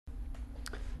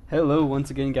Hello once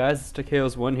again, guys. It's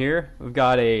DikaiosOne here. We've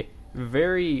got a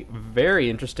very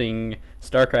interesting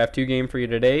StarCraft 2 game for you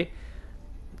today.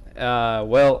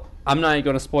 Well, I'm not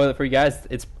going to spoil it for you guys.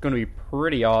 It's going to be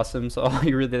pretty awesome. So all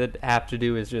you really have to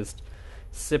do is just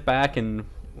sit back and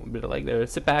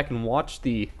watch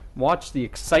the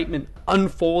excitement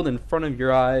unfold in front of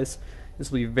your eyes.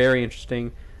 This will be very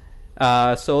interesting.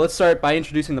 So let's start by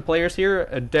introducing the players here.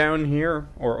 Down here,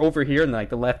 or over here, on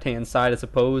the left-hand side, I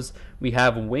suppose, we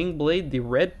have Wingblade, the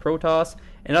red Protoss,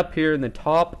 and up here in the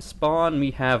top spawn,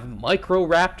 we have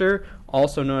Microraptor,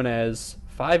 also known as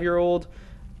 5-year-old.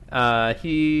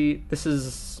 This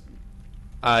is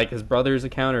like his brother's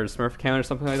account or his Smurf account or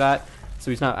something like that.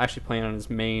 So he's not actually playing on his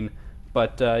main.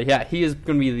 But yeah, he is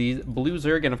going to be the blue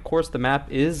Zerg, and of course the map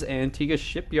is Antigua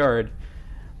Shipyard.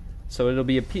 So it'll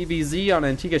be a PvZ on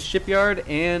Antigua Shipyard,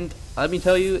 and let me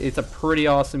tell you, it's a pretty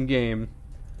awesome game.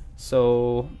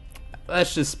 So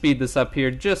let's just speed this up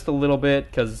here just a little bit,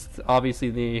 because obviously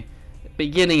the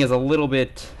beginning is a little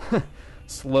bit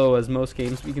slow as most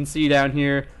games. We can see down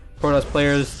here, Protoss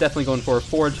players definitely going for a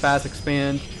Forge Fast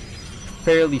Expand,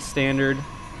 fairly standard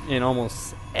in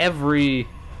almost every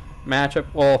matchup.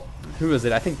 Well, who is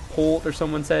it? I think Polt or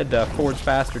someone said Forge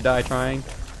Fast or Die Trying.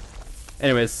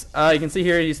 Anyways, you can see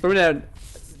here he's throwing out.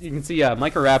 You can see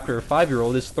Microraptor,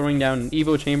 5-year-old, is throwing down an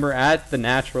Evo chamber at the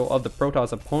natural of the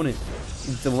Protoss opponent,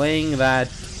 delaying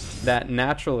that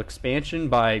natural expansion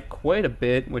by quite a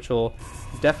bit, which will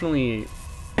definitely,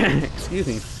 excuse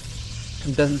me,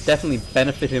 definitely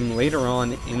benefit him later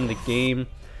on in the game.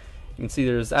 You can see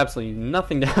there's absolutely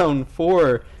nothing down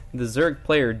for the Zerg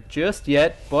player just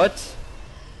yet, but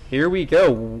here we go.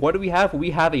 What do we have?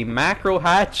 We have a macro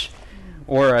hatch,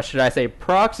 or should I say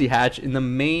proxy hatch, in the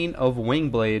main of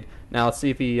Wingblade. Now let's see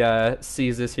if he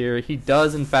sees this here. He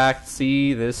does in fact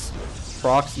see this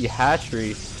proxy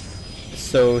hatchery.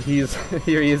 So he's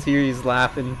here he's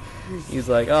laughing. He's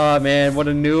like, oh man, what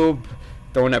a noob,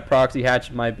 throwing that proxy hatch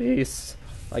in my base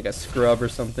like a scrub or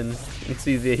something. You can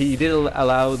see that he did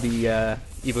allow the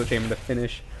Evo chamber to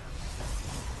finish.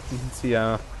 You can see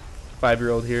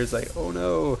 5-year-old here is like, oh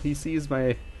no, he sees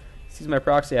my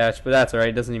proxy hatch, but that's alright,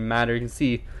 it doesn't even matter. You can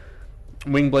see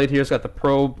Wingblade here's got the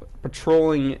probe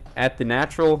patrolling at the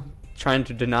natural, trying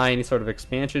to deny any sort of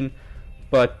expansion.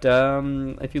 But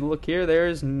if you look here,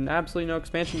 there's absolutely no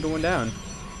expansion going down.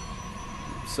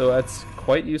 So that's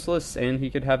quite useless, and he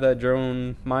could have that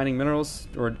drone mining minerals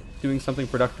or doing something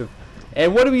productive.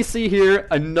 And what do we see here?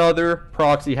 Another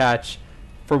proxy hatch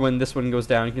for when this one goes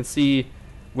down. You can see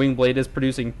Wingblade is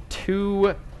producing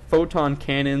 2 photon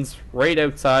cannons right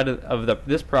outside of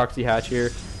this proxy hatch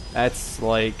here. That's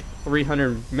like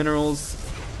 300 minerals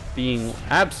being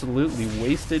absolutely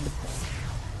wasted,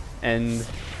 and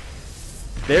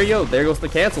there you go, there goes the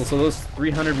cancel. So those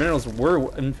 300 minerals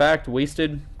were in fact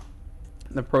wasted.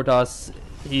 The Protoss,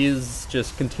 he is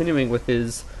just continuing with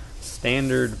his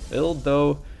standard build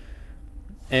though,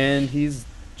 and he's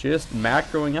just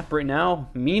macroing up right now.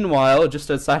 Meanwhile,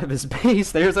 just outside of his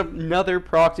base, there's another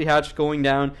proxy hatch going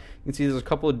down. You can see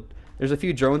there's a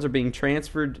few drones are being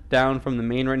transferred down from the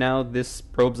main right now. This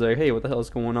probe's like, hey, what the hell is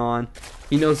going on?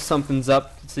 He knows something's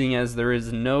up, seeing as there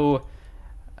is no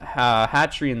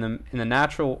hatchery in the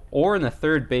natural or in the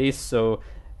third base. So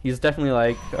he's definitely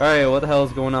like, all right, what the hell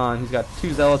is going on? He's got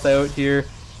 2 zealots out here.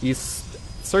 He's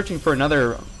searching for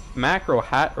another macro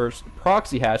hat or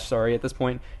proxy hatch, sorry, at this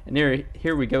point. And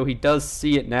here we go. He does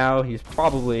see it now. He's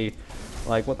probably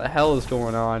like, what the hell is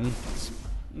going on? It's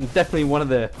definitely one of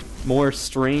the more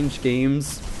strange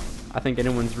games I think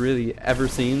anyone's really ever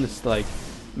seen. This like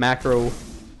macro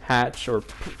hatch, or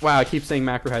wow, I keep saying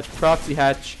macro hatch, proxy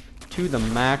hatch to the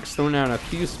max, throwing down a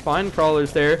few spine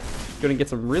crawlers there. Going to get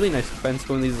some really nice defense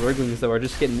going. These Zerglings though are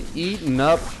just getting eaten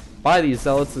up by these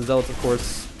zealots. The zealots, of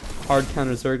course, hard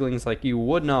counter Zerglings like you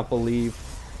would not believe.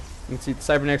 You can see the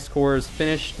Cybernetics core is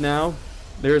finished now.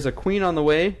 There's a queen on the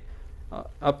way.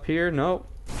 Up here, no.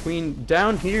 Queen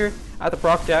down here at the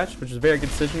proc dash, which is a very good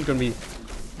decision. Going to be,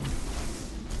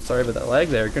 sorry about that lag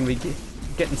there, going to be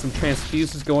getting some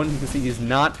transfuses going. You can see he's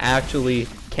not actually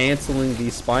canceling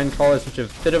these spine crawlers, which is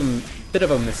a bit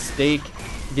of a mistake.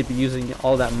 You could be using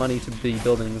all that money to be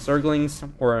building Zerglings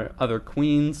or other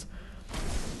queens.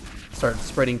 Start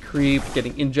spreading creep,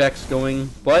 getting injects going,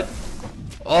 but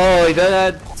oh,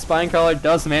 that spine crawler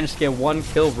does manage to get 1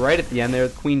 kill right at the end there.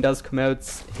 The queen does come out,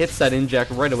 hits that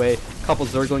inject right away. A couple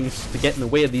Zerglings to get in the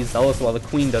way of these zealots while the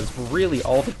queen does really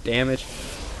all the damage.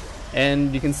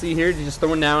 And you can see here, he's just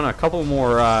throwing down a couple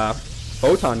more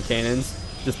photon cannons,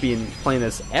 just playing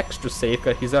this extra safe.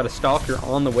 He's got a stalker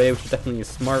on the way, which is definitely a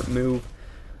smart move.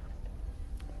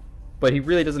 but he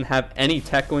really doesn't have any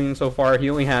tech going so far. He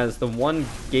only has the one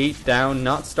gate down,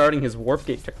 not starting his warp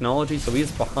gate technology, so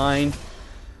he's behind.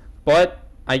 But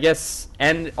I guess,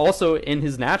 and also in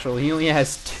his natural, he only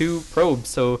has 2 probes,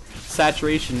 so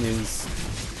saturation is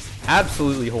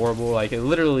absolutely horrible. Like, it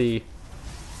literally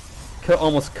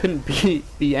almost couldn't be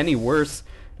any worse.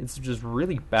 It's just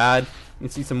really bad. You can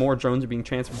see some more drones are being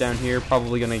transferred down here,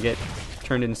 probably going to get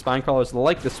turned into spine crawlers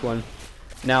like this one.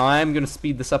 Now I'm going to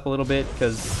speed this up a little bit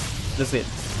because this is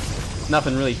it.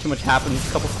 Nothing really too much happens.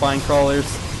 A couple spine crawlers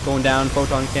going down,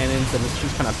 photon cannons, and it's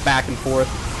just kind of back and forth.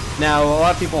 Now a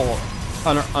lot of people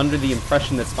are under the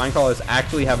impression that spine crawlers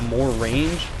actually have more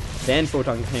range than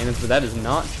photon cannons, but that is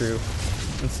not true.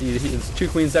 Let's see, there's 2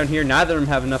 queens down here. Neither of them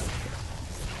have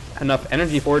enough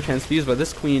energy for a transfuse, but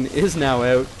this queen is now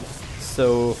out.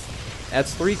 So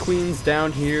that's 3 queens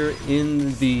down here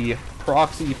in the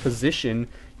proxy position.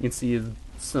 You can see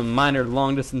some minor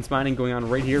long distance mining going on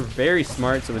right here. Very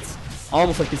smart, so it's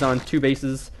almost like he's on 2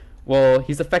 bases. Well,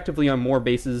 he's effectively on more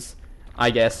bases,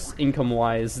 I guess,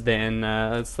 income-wise than,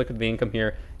 let's look at the income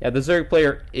here. Yeah, the Zerg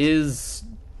player is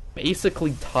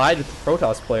basically tied with the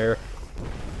Protoss player,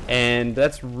 and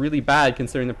that's really bad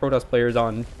considering the Protoss player is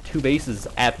on 2 bases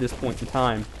at this point in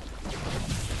time.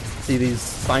 See these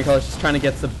spine crawlers just trying to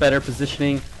get the better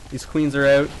positioning. These queens are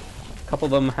out. A couple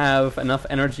of them have enough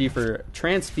energy for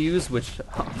transfuse, which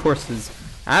of course is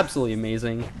absolutely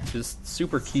amazing. Just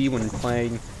super key when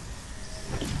playing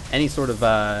any sort of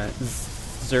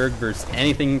Zerg versus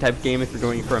anything type game if you're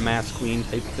going for a mass queen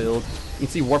type build. You can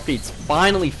see warp gates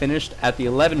finally finished at the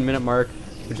 11-minute mark,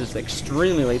 which is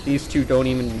extremely late. These 2 don't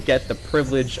even get the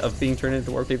privilege of being turned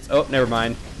into warp gates. Oh, never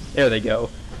mind. There they go.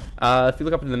 If you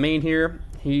look up in the main here,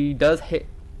 he does hit.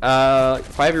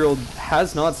 5-year-old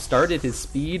has not started his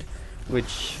speed,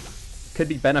 which could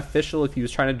be beneficial if he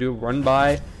was trying to do a run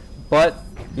by. But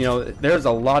you know, there's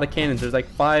a lot of cannons.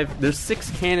 There's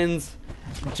 6 cannons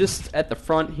just at the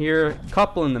front here, a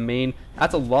couple in the main.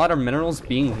 That's a lot of minerals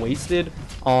being wasted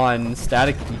on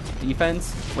static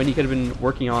defense when he could have been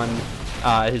working on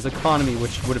his economy,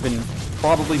 which would have been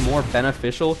probably more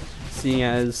beneficial, seeing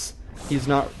as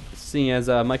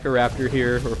Microraptor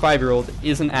here, or 5-year-old,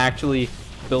 isn't actually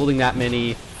building that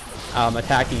many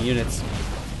attacking units.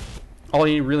 All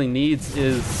he really needs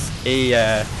is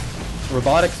a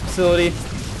robotics facility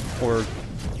or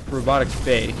robotics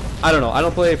bay. I don't know. I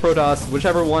don't play Protoss.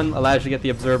 Whichever one allows you to get the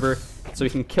observer, so he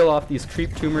can kill off these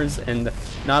creep tumors and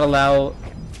not allow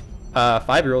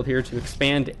 5-year-old here to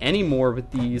expand any more with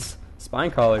these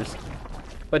spine crawlers.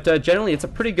 But generally, it's a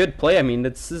pretty good play. I mean,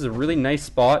 this is a really nice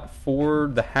spot for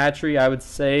the hatchery, I would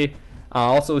say.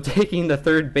 Also taking the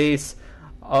 3rd base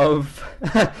of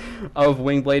of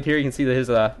Wingblade here. You can see that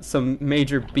there's some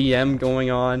major BM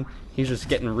going on. He's just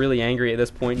getting really angry at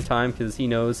this point in time because he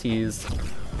knows he's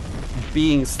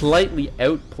being slightly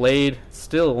outplayed.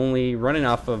 Still only running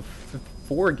off of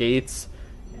 4 gates,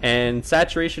 and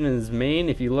saturation in his main,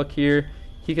 if you look here,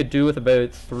 he could do with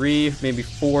about 3, maybe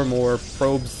 4 more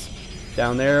probes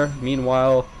down there.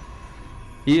 Meanwhile,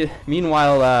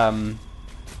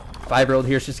 5-year-old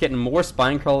here is just getting more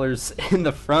spine crawlers in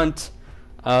the front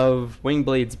of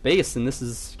Wingblade's base, and this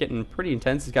is getting pretty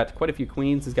intense. He's got quite a few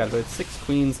queens. He's got about 6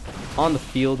 queens on the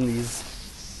field, and he's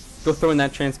throwing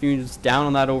that transfusion down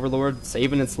on that Overlord,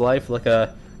 saving its life like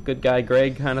a good guy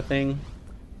Greg kind of thing.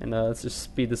 And let's just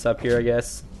speed this up here, I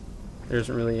guess. There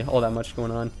isn't really all that much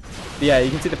going on. But yeah,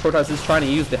 you can see the Protoss is trying to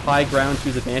use the high ground to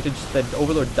his advantage. That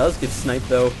Overlord does get sniped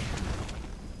though,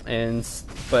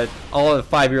 but all the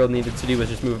 5-year-old needed to do was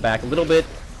just move it back a little bit,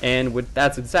 and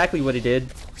that's exactly what he did.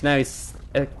 So now he's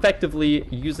effectively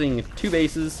using 2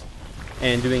 bases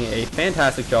and doing a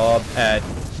fantastic job at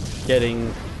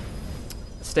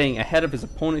staying ahead of his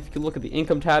opponent. If you can look at the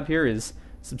income tab here, is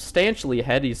substantially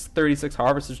ahead. He's 36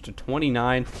 harvesters to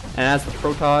 29, and as the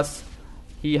Protoss,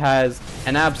 he has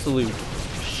an absolute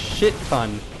shit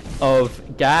ton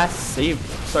of gas saved.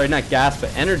 Sorry, not gas,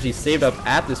 but energy saved up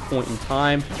at this point in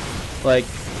time. Like,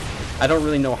 I don't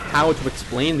really know how to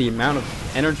explain the amount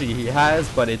of energy he has,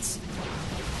 but it's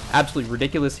absolutely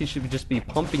ridiculous. He should just be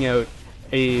pumping out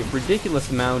a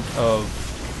ridiculous amount of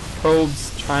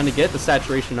probes, trying to get the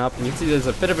saturation up. And you can see there's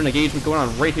a bit of an engagement going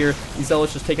on right here. These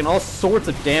Zealots just taking all sorts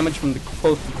of damage from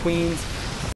both the queens